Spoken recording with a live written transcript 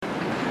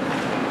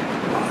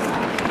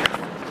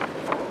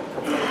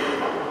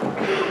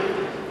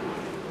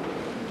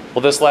Well,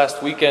 this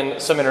last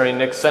weekend, Seminary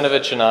Nick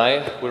Senovich and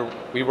I,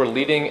 we were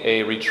leading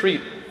a retreat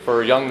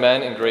for young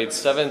men in grades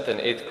 7th and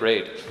 8th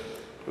grade.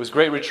 It was a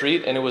great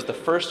retreat, and it was the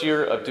first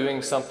year of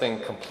doing something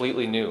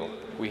completely new.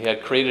 We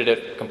had created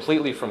it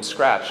completely from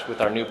scratch with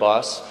our new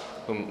boss,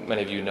 whom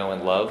many of you know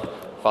and love,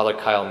 Father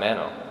Kyle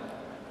Mano.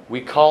 We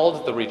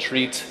called the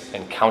retreat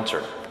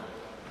Encounter,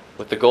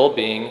 with the goal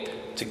being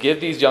to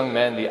give these young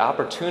men the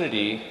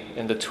opportunity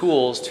and the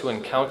tools to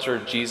encounter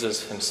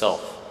Jesus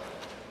himself,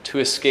 to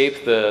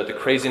escape the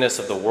craziness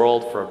of the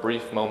world for a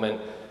brief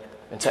moment,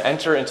 and to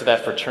enter into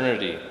that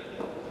fraternity,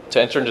 to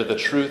enter into the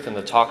truth in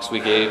the talks we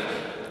gave,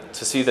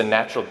 to see the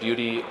natural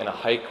beauty in a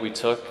hike we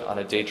took on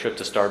a day trip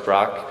to Starved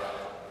Rock,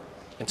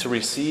 and to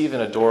receive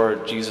and adore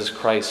Jesus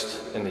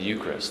Christ in the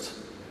Eucharist.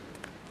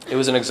 It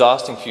was an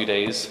exhausting few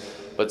days,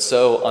 but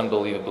so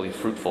unbelievably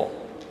fruitful.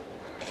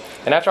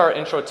 And after our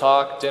intro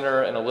talk,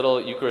 dinner, and a little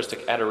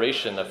Eucharistic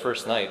adoration the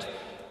first night,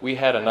 we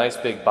had a nice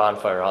big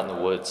bonfire out in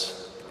the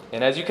woods.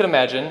 And as you can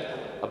imagine,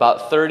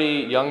 about 30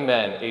 young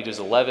men, ages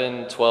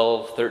 11,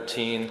 12,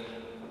 13,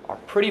 are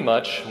pretty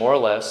much, more or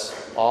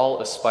less,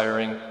 all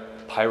aspiring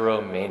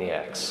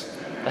pyromaniacs.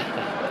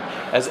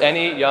 As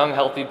any young,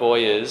 healthy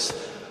boy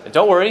is. And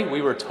don't worry,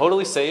 we were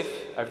totally safe.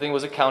 Everything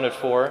was accounted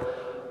for,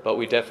 but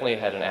we definitely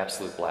had an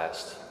absolute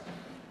blast.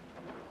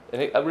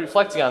 And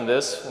reflecting on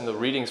this in the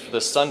readings for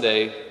this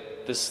Sunday,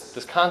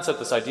 this concept,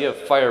 this idea of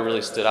fire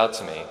really stood out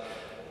to me.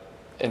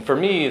 And for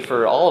me,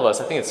 for all of us,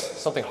 I think it's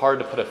something hard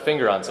to put a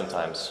finger on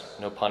sometimes,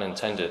 no pun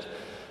intended.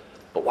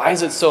 But why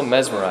is it so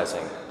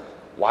mesmerizing?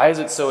 Why is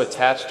it so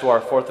attached to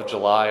our 4th of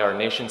July, our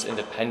nation's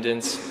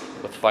independence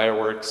with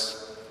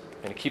fireworks?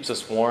 And it keeps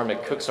us warm,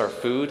 it cooks our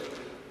food.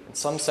 In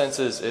some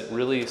senses, it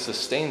really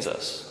sustains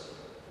us.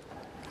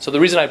 So the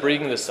reason I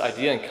bring this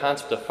idea and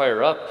concept of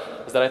fire up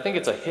is that I think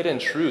it's a hidden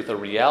truth, a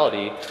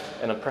reality,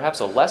 and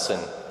perhaps a lesson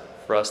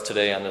for us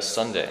today on this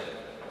Sunday.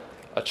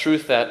 A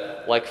truth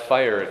that, like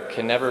fire,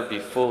 can never be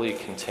fully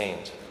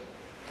contained.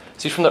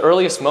 See, from the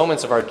earliest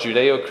moments of our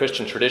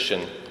Judeo-Christian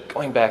tradition,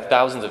 going back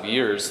thousands of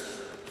years,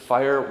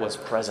 fire was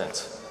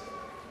present.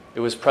 It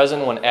was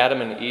present when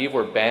Adam and Eve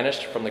were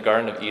banished from the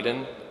Garden of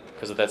Eden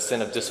because of that sin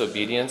of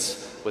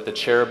disobedience, with the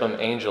cherubim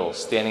angel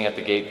standing at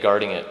the gate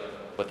guarding it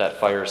with that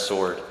fire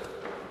sword.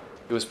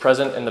 It was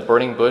present in the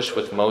burning bush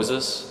with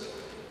Moses.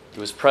 It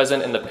was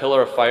present in the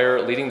pillar of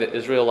fire leading the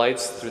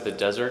Israelites through the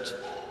desert,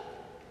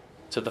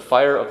 to the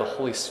fire of the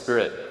Holy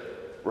Spirit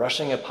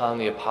rushing upon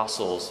the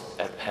apostles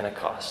at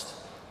Pentecost.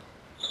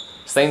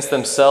 Saints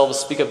themselves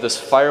speak of this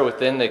fire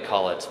within, they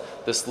call it,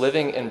 this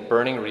living and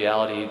burning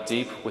reality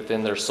deep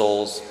within their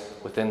souls,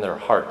 within their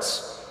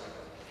hearts.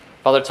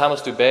 Father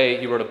Thomas Dubay,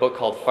 he wrote a book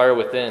called Fire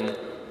Within,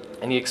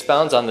 and he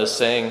expounds on this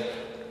saying,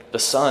 the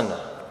Son,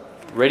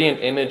 radiant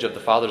image of the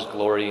Father's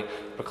glory,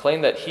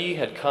 proclaimed that he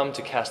had come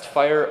to cast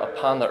fire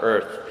upon the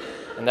earth,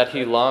 and that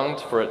he longed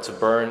for it to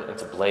burn and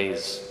to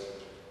blaze.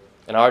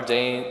 In our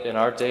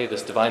day,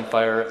 this divine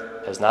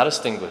fire has not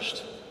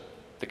extinguished.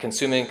 The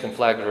consuming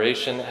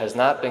conflagration has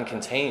not been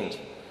contained.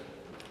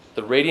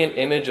 The radiant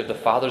image of the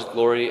Father's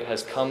glory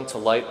has come to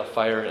light a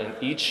fire in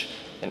each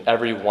and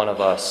every one of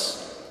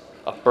us,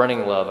 a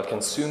burning love, a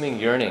consuming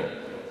yearning.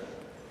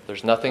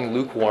 There's nothing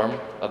lukewarm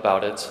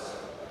about it,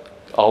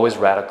 always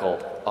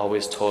radical,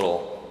 always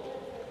total.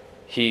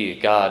 He,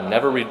 God,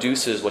 never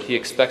reduces what he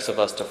expects of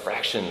us to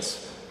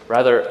fractions.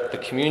 Rather, the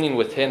communion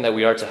with him that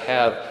we are to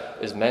have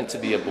is meant to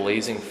be a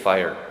blazing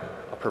fire,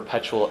 a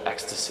perpetual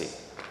ecstasy.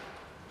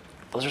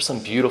 Those are some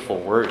beautiful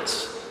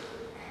words.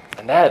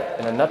 And that,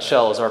 in a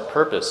nutshell, is our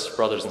purpose,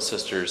 brothers and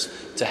sisters,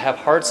 to have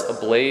hearts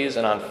ablaze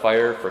and on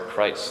fire for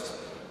Christ.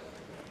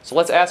 So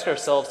let's ask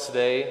ourselves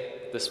today,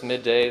 this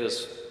midday,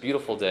 this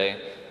beautiful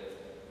day,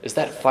 is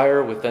that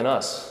fire within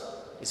us?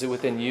 Is it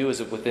within you? Is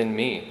it within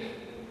me?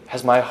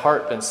 Has my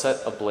heart been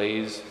set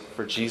ablaze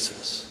for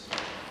Jesus?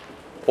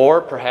 Or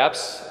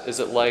perhaps,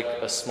 is it like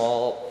a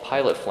small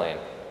pilot flame,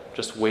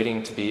 just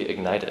waiting to be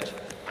ignited?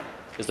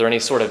 Is there any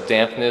sort of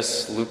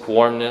dampness,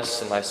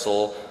 lukewarmness in my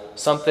soul?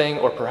 Something,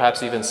 or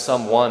perhaps even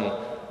someone,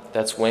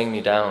 that's weighing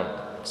me down,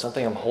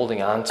 something I'm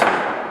holding on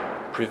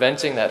to,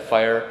 preventing that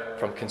fire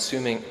from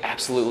consuming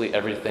absolutely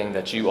everything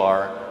that you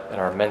are and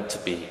are meant to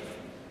be.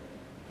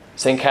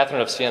 St.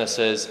 Catherine of Siena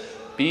says,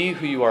 "Be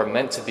who you are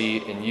meant to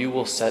be, and you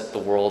will set the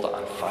world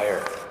on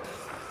fire."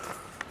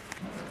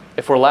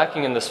 If we're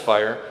lacking in this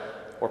fire,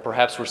 or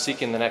perhaps we're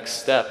seeking the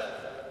next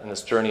step in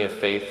this journey of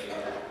faith,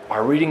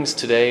 our readings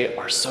today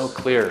are so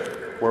clear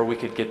where we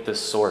could get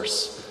this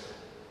source.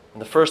 In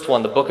the first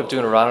one, the book of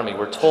Deuteronomy,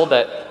 we're told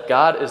that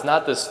God is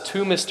not this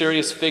too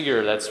mysterious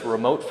figure that's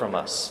remote from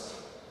us,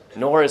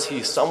 nor is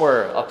he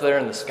somewhere up there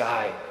in the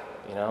sky,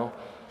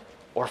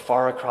 or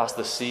far across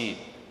the sea.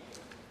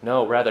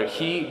 No, rather,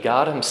 he,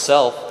 God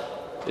himself,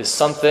 is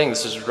something,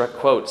 this is a direct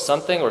quote,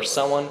 something or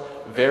someone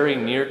very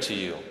near to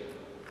you,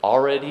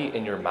 already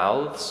in your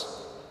mouths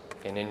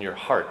and in your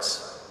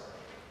hearts.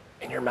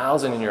 In your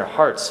mouths and in your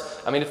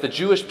hearts. I mean, if the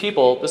Jewish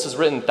people, this is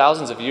written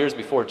thousands of years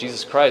before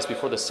Jesus Christ,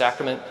 before the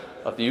sacrament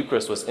of the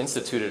Eucharist was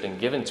instituted and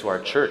given to our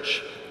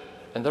church,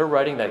 and they're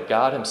writing that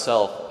God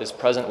himself is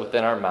present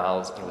within our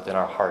mouths and within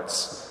our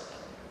hearts.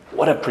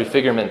 What a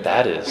prefigurement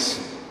that is,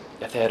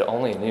 if they had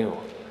only knew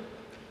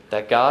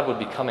that God would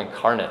become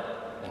incarnate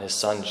in his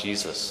Son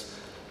Jesus,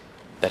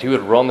 that he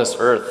would roam this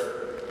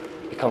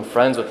earth, become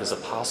friends with his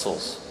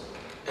apostles,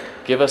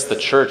 give us the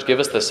church, give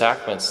us the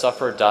sacraments,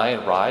 suffer, die,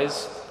 and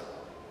rise,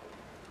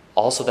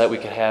 also that we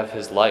could have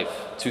his life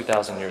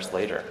 2,000 years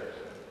later.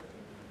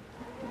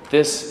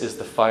 This is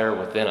the fire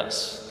within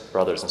us,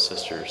 brothers and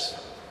sisters,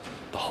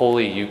 the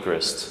Holy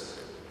Eucharist,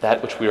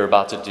 that which we are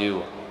about to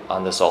do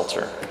on this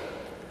altar.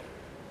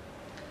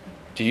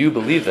 Do you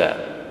believe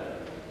that?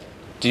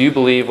 Do you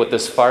believe what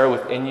this fire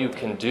within you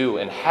can do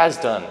and has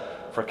done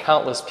for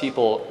countless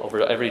people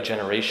over every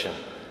generation?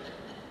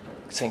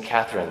 St.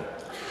 Catherine,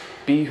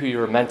 be who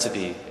you are meant to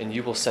be, and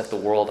you will set the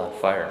world on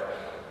fire.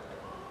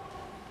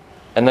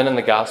 And then in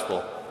the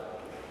gospel,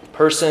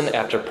 person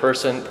after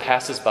person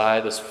passes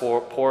by this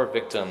poor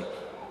victim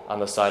on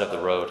the side of the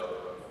road.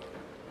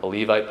 A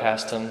Levite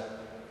passed him,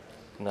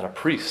 and then a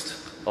priest,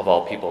 of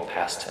all people,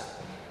 passed him.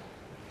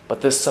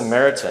 But this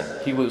Samaritan,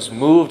 he was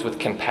moved with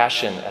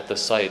compassion at the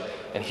sight,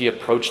 and he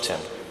approached him.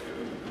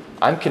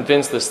 I'm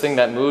convinced this thing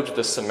that moved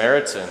the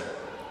Samaritan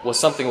was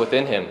something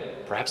within him,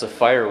 perhaps a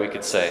fire, we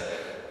could say.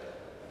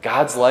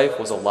 God's life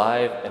was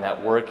alive and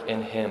at work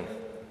in him.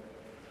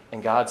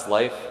 And God's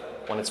life,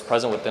 when it's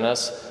present within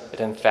us,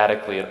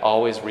 it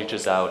always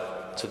reaches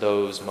out to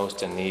those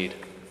most in need,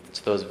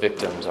 to those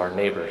victims, our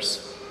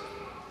neighbors.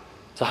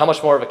 So how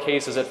much more of a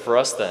case is it for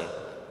us then?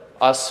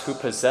 Us who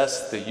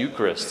possess the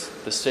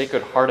Eucharist, the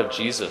Sacred Heart of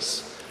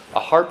Jesus, a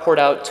heart poured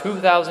out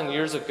 2,000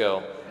 years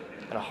ago,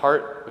 and a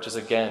heart which is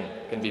again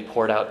going to be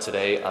poured out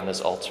today on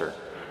this altar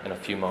in a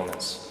few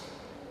moments.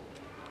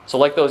 So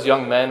like those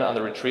young men on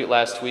the retreat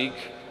last week,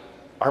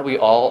 aren't we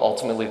all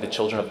ultimately the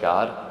children of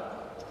God?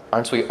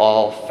 Aren't we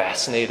all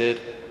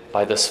fascinated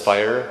by this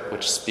fire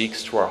which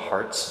speaks to our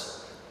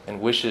hearts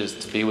and wishes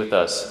to be with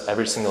us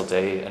every single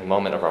day and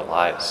moment of our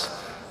lives?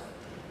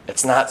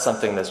 It's not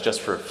something that's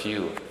just for a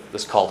few,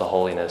 this call to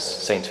holiness,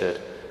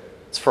 sainthood.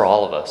 It's for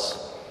all of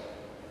us.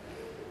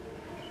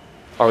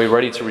 Are we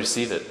ready to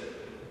receive it?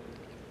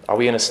 Are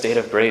we in a state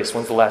of grace?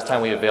 When's the last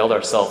time we availed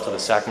ourselves to the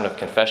sacrament of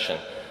confession?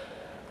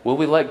 Will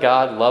we let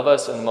God love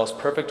us in the most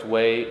perfect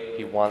way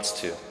he wants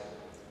to?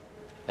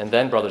 And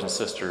then, brothers and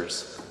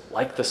sisters,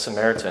 like the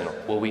Samaritan,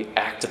 will we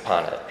act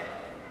upon it?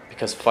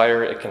 Because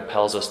fire, it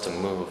compels us to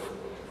move.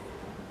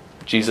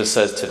 Jesus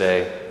says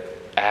today,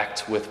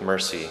 act with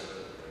mercy.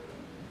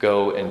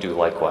 Go and do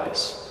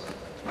likewise.